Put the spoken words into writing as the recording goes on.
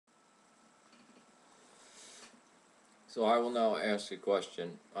So I will now ask a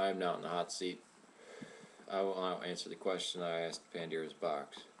question. I am now in the hot seat. I will now answer the question I asked Pandora's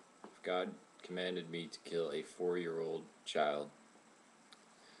box. If God commanded me to kill a 4-year-old child,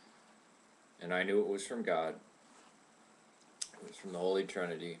 and I knew it was from God, it was from the Holy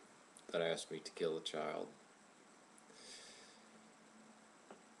Trinity that asked me to kill a child,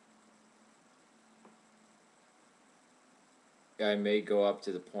 I may go up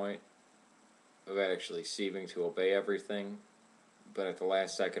to the point of actually seeming to obey everything, but at the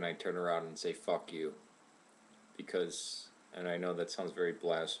last second I turn around and say, fuck you. Because, and I know that sounds very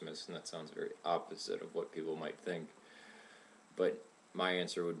blasphemous and that sounds very opposite of what people might think, but my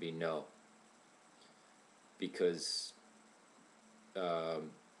answer would be no. Because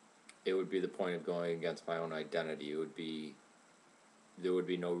it would be the point of going against my own identity. There would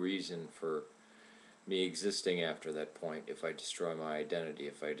be no reason for me existing after that point if I destroy my identity,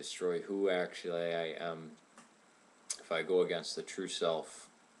 if I destroy who actually I am, if I go against the true self,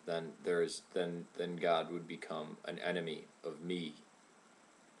 then God would become an enemy of me.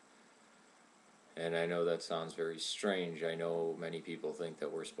 And I know that sounds very strange. I know many people think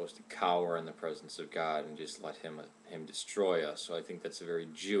that we're supposed to cower in the presence of God and just let him destroy us. So I think that's a very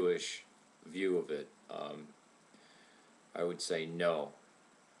Jewish view of it. I would say no.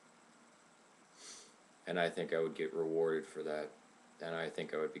 And I think I would get rewarded for that. And I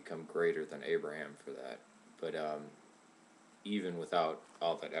think I would become greater than Abraham for that. But even without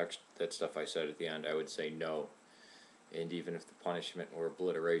all that stuff I said at the end, I would say no. And even if the punishment were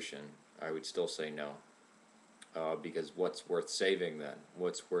obliteration, I would still say no. Because what's worth saving then?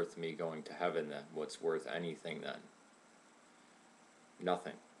 What's worth me going to heaven then? What's worth anything then?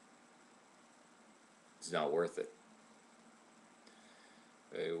 Nothing. It's not worth it.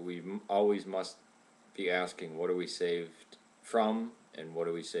 We always must be asking, what are we saved from and what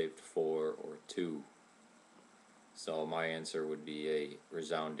are we saved for or to? So my answer would be a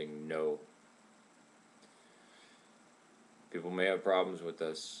resounding no. People may have problems with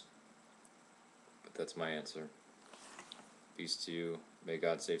this, but that's my answer. Peace to you. May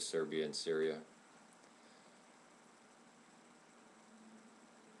God save Serbia and Syria.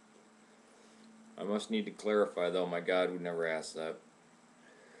 I must need to clarify though, my God would never ask that.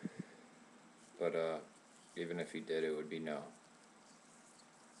 But even if he did, it would be no.